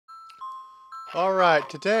Alright,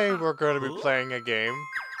 today we're going to be playing a game,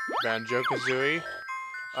 Banjo Kazooie.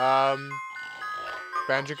 Um,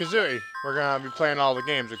 Banjo Kazooie. We're going to be playing all the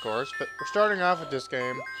games, of course, but we're starting off with this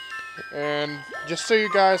game. And just so you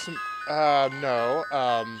guys know,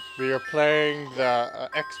 we are playing the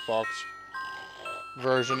Xbox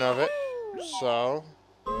version of it. So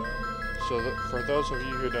for those of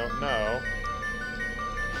you who don't know,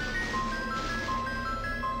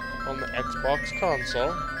 on the Xbox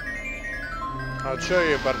console, I'll show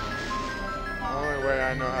you, but the only way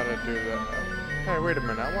I know how to do that. Hey, wait a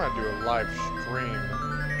minute, I want to do a live stream.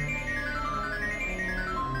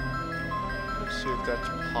 Let's see if that's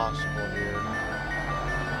possible here.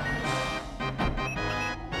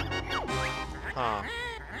 Huh.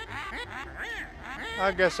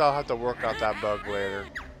 I guess I'll have to work out that bug later.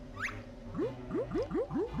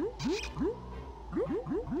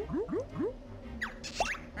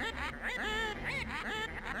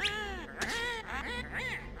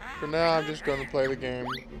 For now, I'm just going to play the game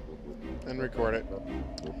and record it.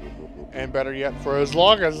 And better yet, for as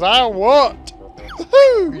long as I want!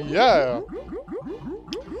 Yeah!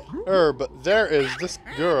 But there is this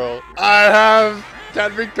girl. I have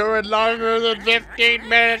can record longer than 15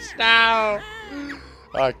 minutes now!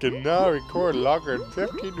 I can now record longer than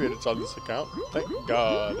 15 minutes on this account. Thank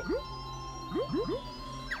God.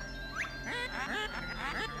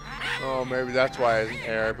 Oh, maybe that's why it's an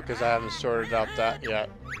error, because I haven't sorted out that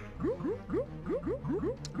yet.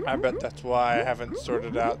 I bet that's why I haven't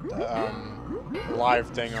sorted out the live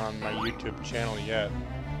thing on my YouTube channel yet.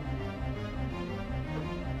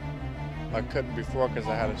 I couldn't before because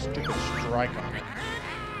I had a stupid strike on it.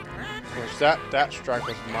 Of course, that strike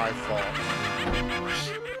was my fault.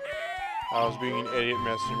 I was being an idiot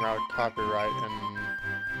messing around with copyright and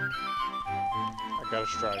I got a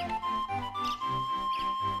strike.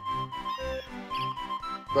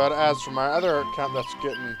 But as for my other account that's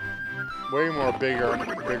getting way more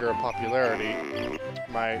bigger popularity,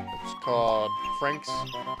 it's called Frank's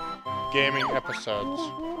Gaming Episodes.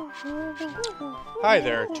 Hi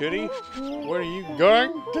there, Tooty. What are you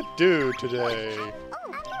going to do today?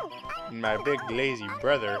 My big lazy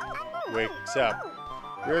brother wakes up.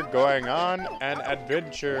 We're going on an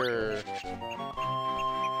adventure.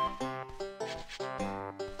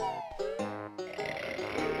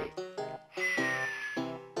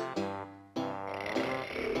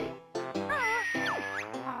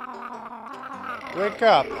 Wake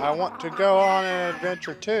up, I want to go on an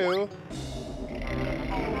adventure too.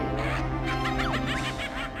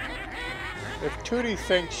 If Tooty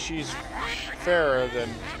thinks she's fairer than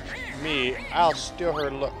me, I'll steal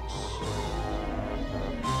her looks.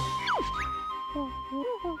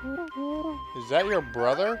 Is that your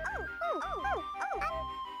brother?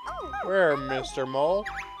 Where, Mr. Mole?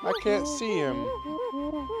 I can't see him.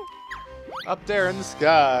 Up there in the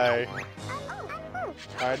sky.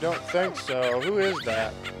 I don't think so. Who is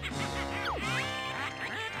that?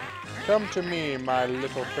 Come to me, my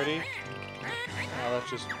little pretty. Oh, that's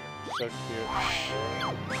just so cute.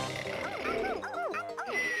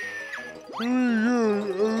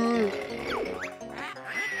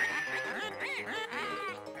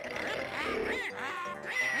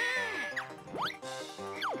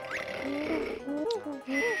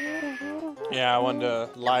 Yeah, I wanted to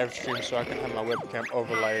live stream so I can have my webcam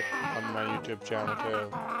overlay on my YouTube channel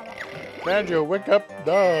too. Banjo, wake up!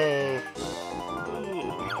 No!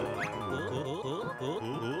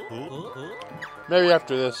 Maybe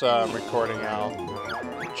after this recording I'll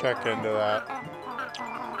check into that.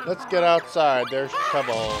 Let's get outside, there's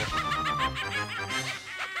trouble.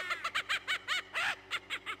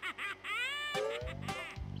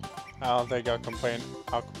 I don't think I'll complain.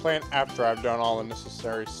 I'll complain after I've done all the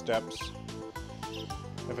necessary steps.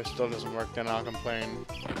 If it still doesn't work, then I'll complain.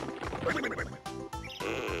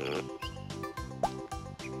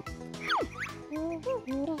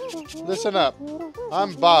 Listen up.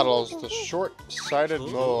 I'm Bottles, the short-sighted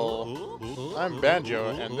mole. I'm Banjo,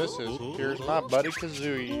 and here's my buddy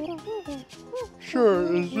Kazooie. Sure,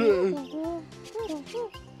 is it?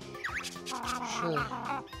 Sure.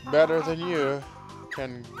 Better than you.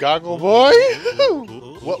 Can Goggle Boy?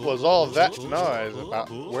 What was all that noise about?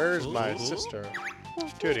 Where's my sister?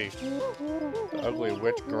 Tooty. The ugly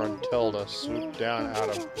witch Gruntilda swooped down out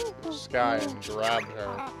of the sky and grabbed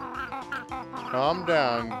her. Calm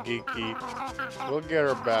down, Geeky. We'll get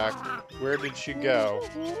her back. Where did she go?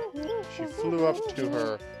 She flew up to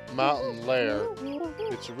her mountain lair.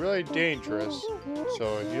 It's really dangerous,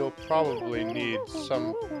 so you'll probably need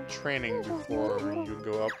some training before you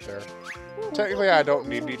go up there. Technically, I don't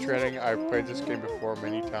need any training. I've played this game before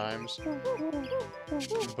many times.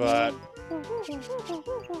 But,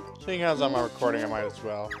 seeing as I'm on recording, I might as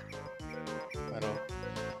well. I don't.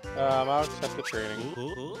 I'll accept the training.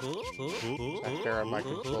 Take care of my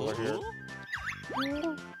controller here.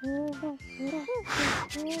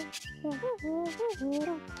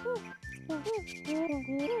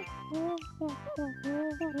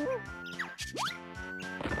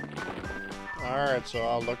 Alright, so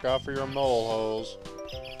I'll look out for your mole holes.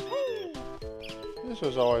 This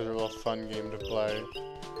was always a real fun game to play.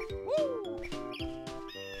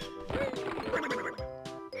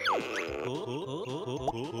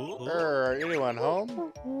 Anyone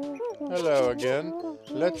home? Hello again.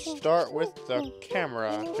 Let's start with the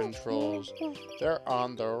camera controls. They're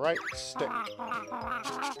on the right stick.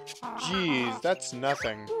 Geez, that's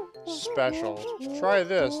nothing special. Try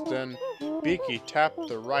this, then Beaky tap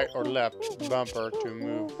the right or left bumper to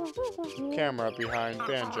move camera behind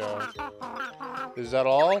Banjo. Is that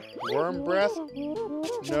all? Worm breath?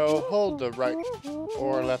 No, hold the right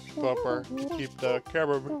or left bumper to keep the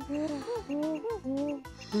camera.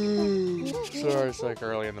 Sorry, it's like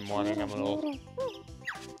early in the morning. I'm a little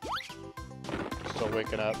still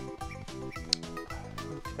waking up.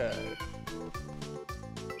 Okay.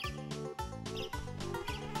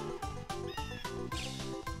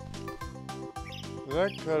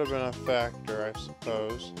 That could have been a factor, I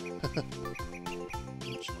suppose.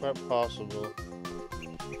 It's quite possible.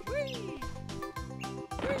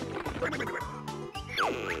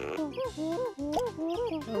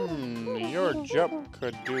 Your jump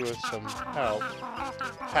could do with some help.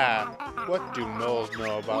 Ha! What do moles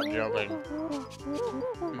know about jumping?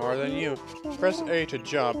 More than you. Press A to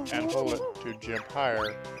jump and hold it to jump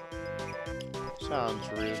higher. Sounds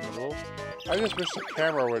reasonable. I just wish the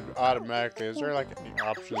camera would automatically. Is there like any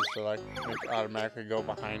options to like make it automatically go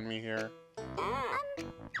behind me here?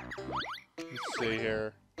 Let's see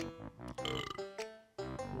here. It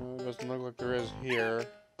doesn't look like there is here.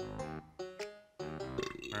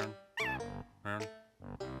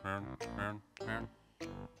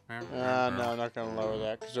 No, I'm not gonna lower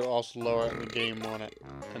that because it'll also lower it in the game, won't it?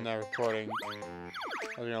 In the recording.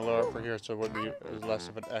 I was gonna lower it for here so it would be less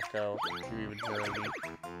of an echo if you even hear me.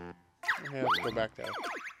 Okay, let's go back there.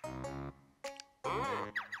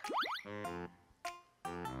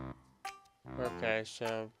 Okay,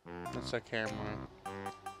 so that's a camera.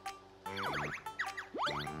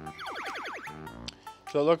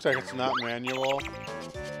 So it looks like it's not manual.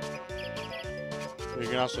 You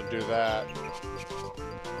can also do that.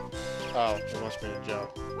 Oh, it must be a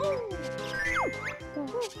jump.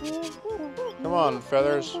 Come on,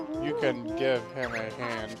 Feathers. You can give him a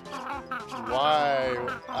hand. Why,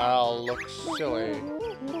 I'll look silly.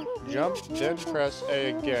 Jump, then press A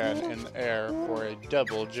again in the air for a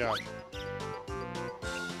double jump.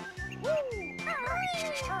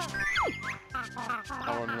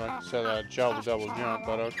 I wouldn't like to say that double jump,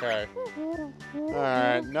 but okay.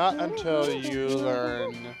 Alright, not until you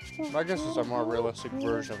learn. I guess it's a more realistic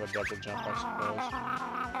version of a double jump, I suppose.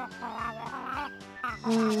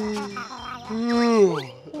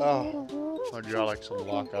 Oh, my jaw likes to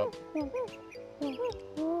lock up.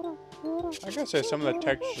 I gotta say, some of the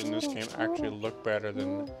textures in this game actually look better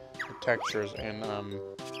than the textures in, what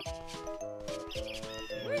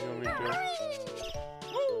do you want me to do?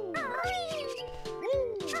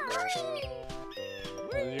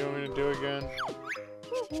 What do you want me to do again?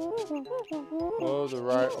 Oh, the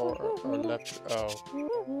right or left. Oh.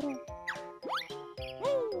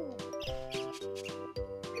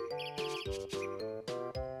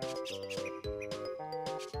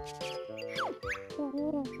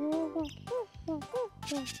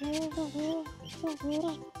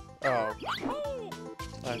 Oh,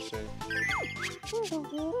 I see.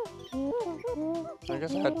 I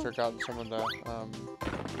guess I had forgotten some of the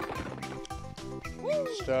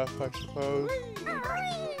stuff, I suppose.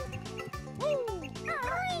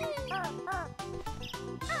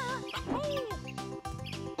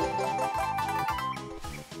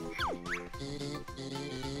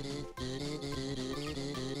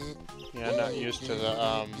 Yeah, I'm not used to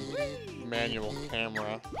the manual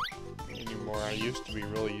camera anymore. I used to be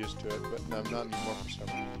really used to it, but no, I'm not anymore for some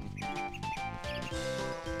reason.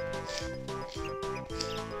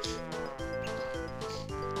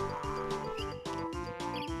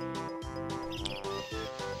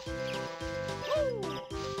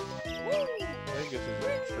 I think this is a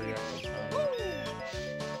tree at the time.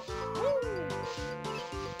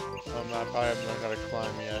 Oh, I probably haven't learned how to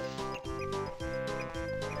climb yet.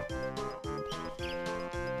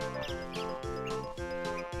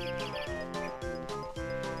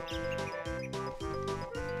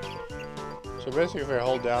 So basically, if I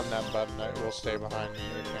hold down that button, it will stay behind me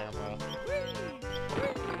in the camera.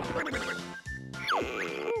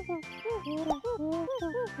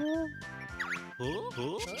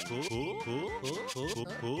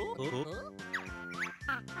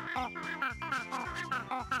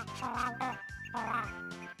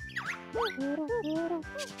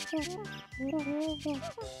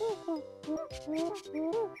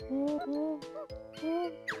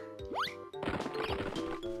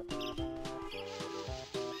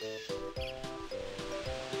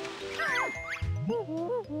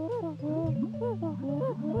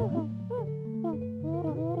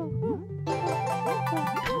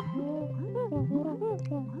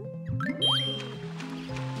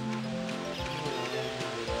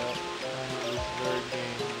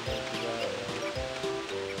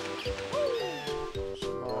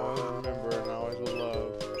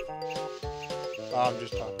 I'm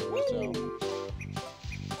just talking to myself.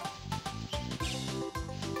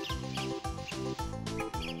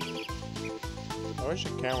 I wish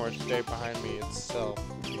the camera would stay behind me itself.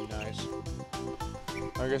 Would be nice.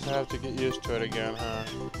 I guess I have to get used to it again, huh?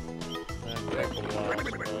 It'll take a while, I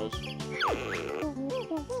suppose.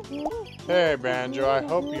 Hey, Banjo, I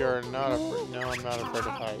hope you're not afraid. No, I'm not afraid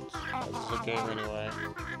of heights. This is a game anyway.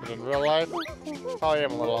 But in real life, probably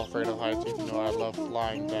am a little afraid of heights, even though I love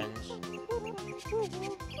flying things.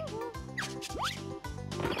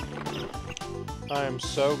 I am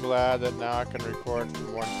so glad that now I can record for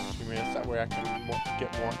more than 2 minutes. That way I can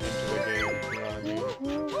get more into the game, you know what I mean?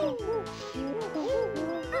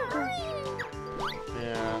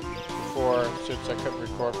 Yeah, before, since I couldn't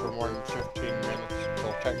record for more than 15 minutes,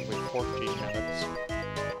 well, technically 14 minutes,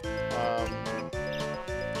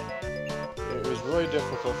 it was really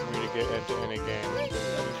difficult for me to get into any game because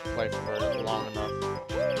I didn't play for it long enough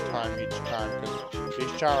time each time, because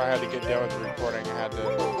each time I had to get done with the recording, I had to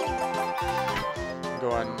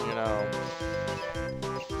go on, you know,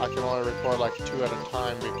 I can only record like 2 at a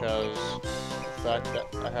time because the fact that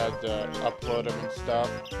I had to upload them and stuff,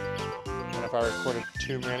 and if I recorded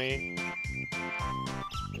too many,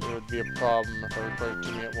 it would be a problem if I recorded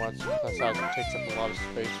too many at once, plus it takes up a lot of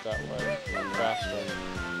space that way, faster.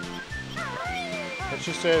 Let's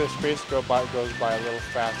just say the space goes by a little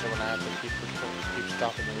faster when I have to keep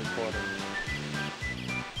stopping the recording.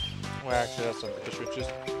 Well, actually, that's an issue. It's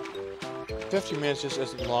just 50 minutes just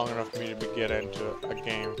isn't long enough for me to get into a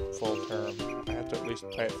game full term. I have to at least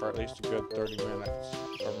play it for at least a good 30 minutes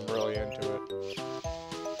if I'm really into it.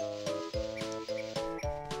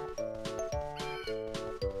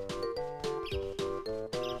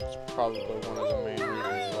 That's probably one of the main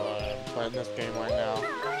reasons why I'm playing this game right now.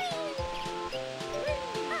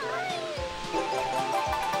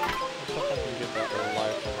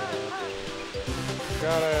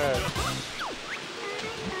 Got it!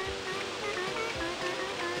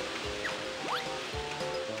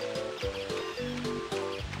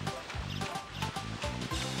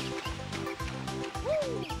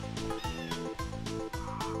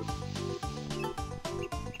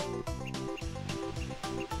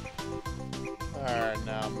 Alright,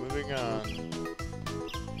 now moving on.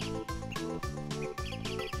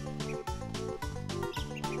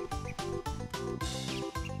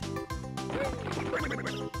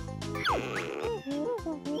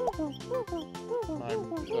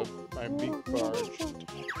 My big barge.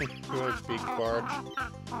 Good big barge.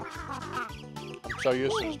 I'm so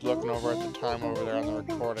used to just looking over at the time over there on the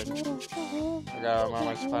recording. I gotta remind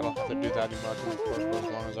myself I don't have to do that anymore. I can record for as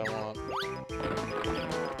long as I want.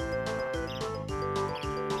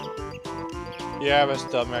 Yeah, but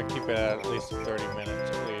still, I keep it at least 30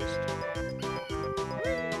 minutes at least.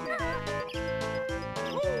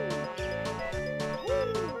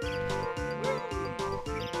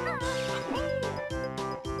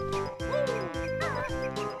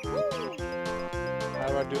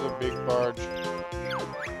 Do the big barge.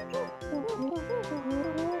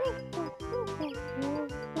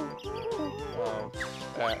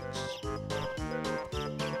 X.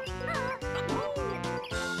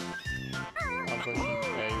 I'm pushing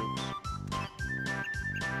A.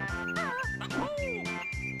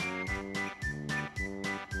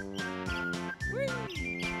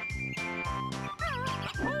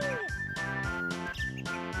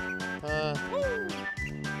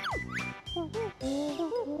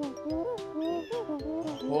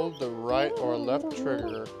 Hold the right or left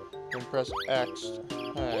trigger and press X.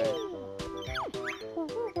 Hey.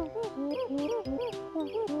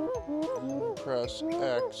 Press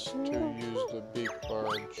X to use the big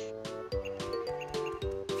barge.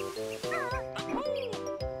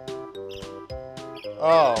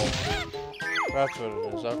 Oh, that's what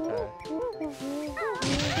it is. Okay.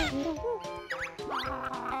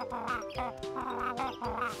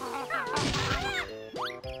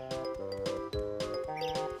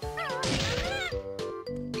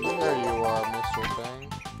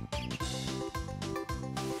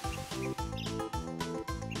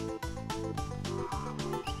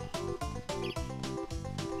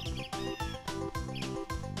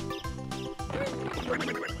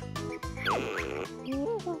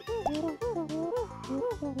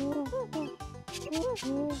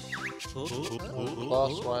 Claw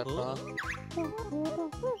swipe, huh?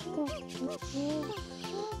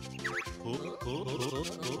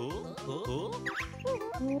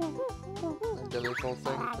 Okay, this whole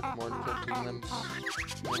thing took more than 15 minutes.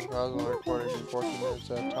 If I was only recording in 14 minutes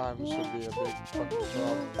at a time, this would be a big fucking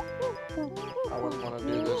problem. I wouldn't want to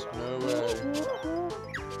do this, no way.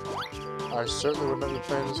 I certainly would not be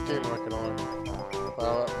playing this game if I could only.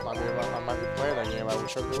 Well, I might be playing that game, I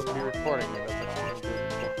certainly wouldn't be recording it if I could do it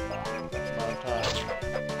amount of time.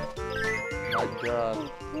 My god.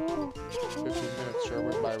 15 minutes sure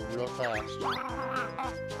went by real fast.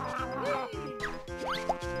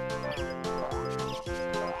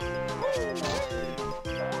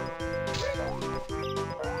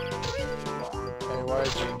 Hey, why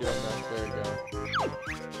is he doing that? There you go.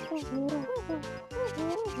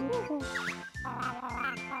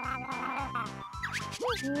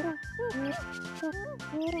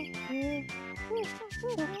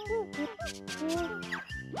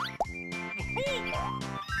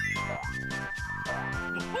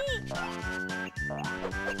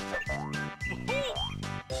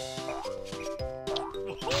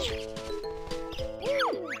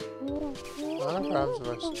 What happens if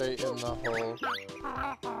I stay in the hole?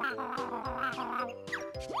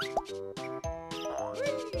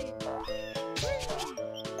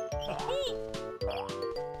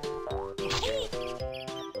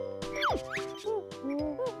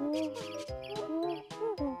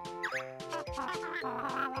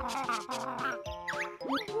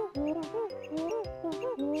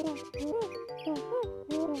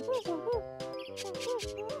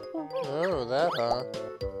 Oh, that, huh?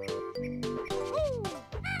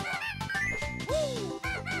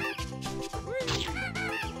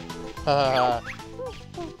 Haha.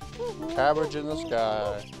 Cabbage in the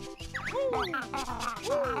sky.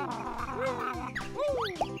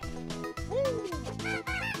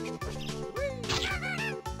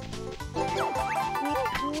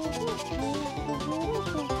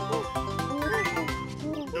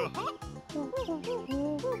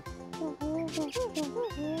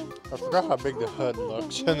 I forgot how big the hood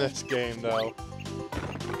looks in this game, though.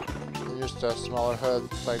 Just a smaller hood,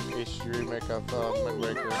 it's like HD remake of Wind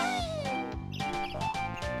Waker.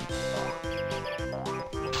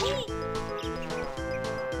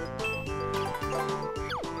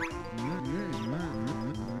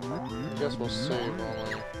 I guess we'll save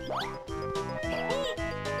only.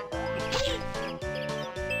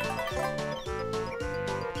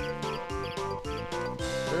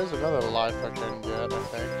 There's another life I can get, I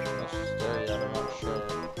think. Unless it's there yet, I'm not sure.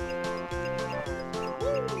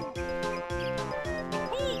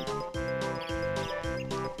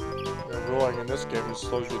 Rolling in this game just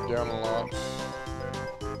slows you down a lot.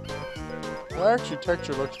 Well, actually,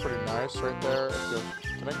 texture looks pretty nice right there.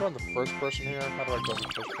 Can I go in the first person here? How do I go in the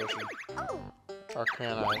first person? Or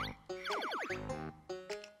can I?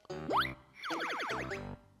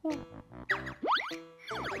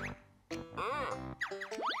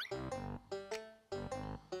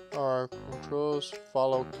 Alright, controls,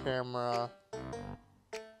 follow camera,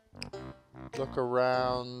 look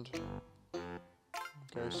around.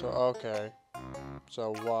 Okay,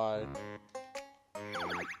 so Y.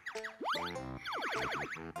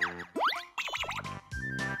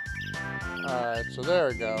 Alright, so there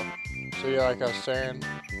we go. So yeah, like I was saying,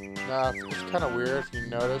 now it's kind of weird if you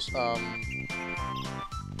notice,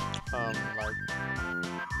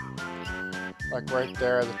 like right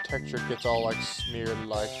there, the texture gets all like smeared,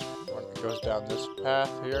 like when it goes down this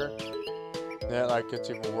path here. Then it like gets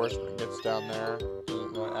even worse when it gets down there.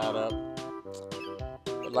 Doesn't really add up.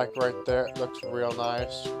 But like right there, it looks real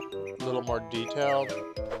nice, a little more detailed.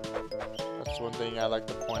 That's one thing I like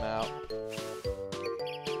to point out.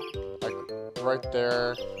 Like right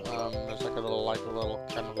there, there's like a little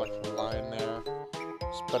kind of like a line there.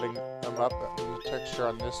 Splitting them up, and the texture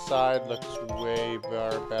on this side looks way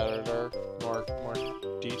better, more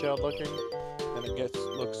detailed looking, and it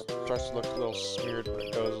starts to look a little smeared when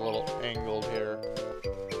it goes a little angled here.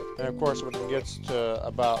 And of course, when it gets to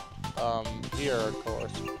about here, of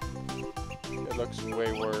course, it looks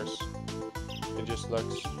way worse. It just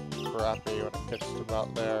looks crappy when it gets to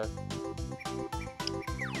about there.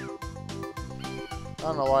 I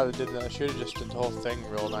don't know why they did that. They should have just did the whole thing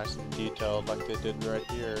real nice and detailed like they did right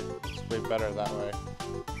here. It's way better that way.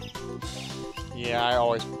 Yeah, I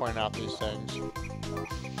always point out these things.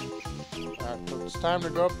 Alright, so it's time to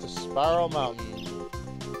go up the Spiral Mountain.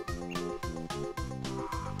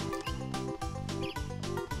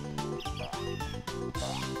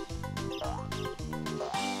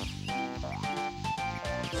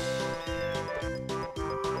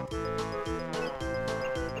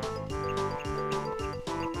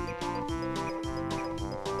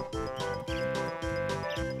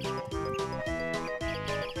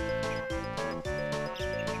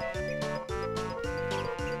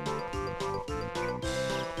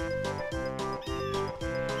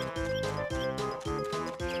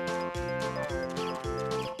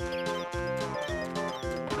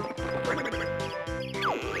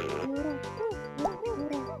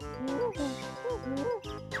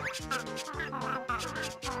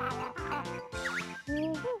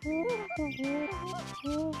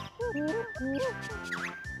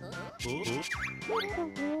 I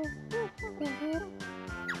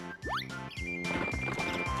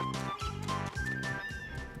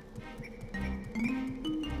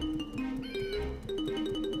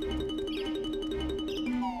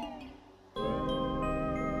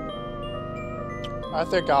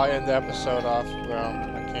think I'll end the episode off. Well,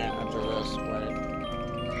 I can't enter this. Wait.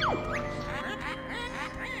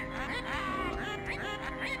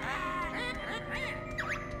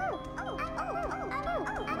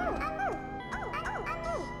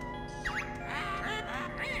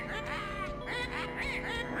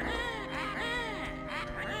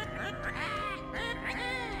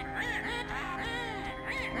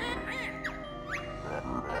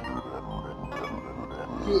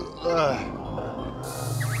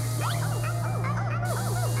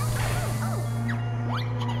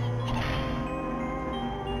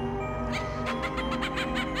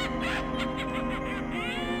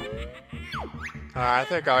 I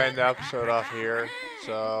think I'll end the episode off here.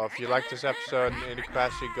 So if you like this episode in any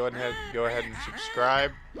capacity, go ahead and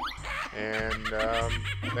subscribe. And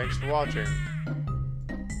thanks for watching.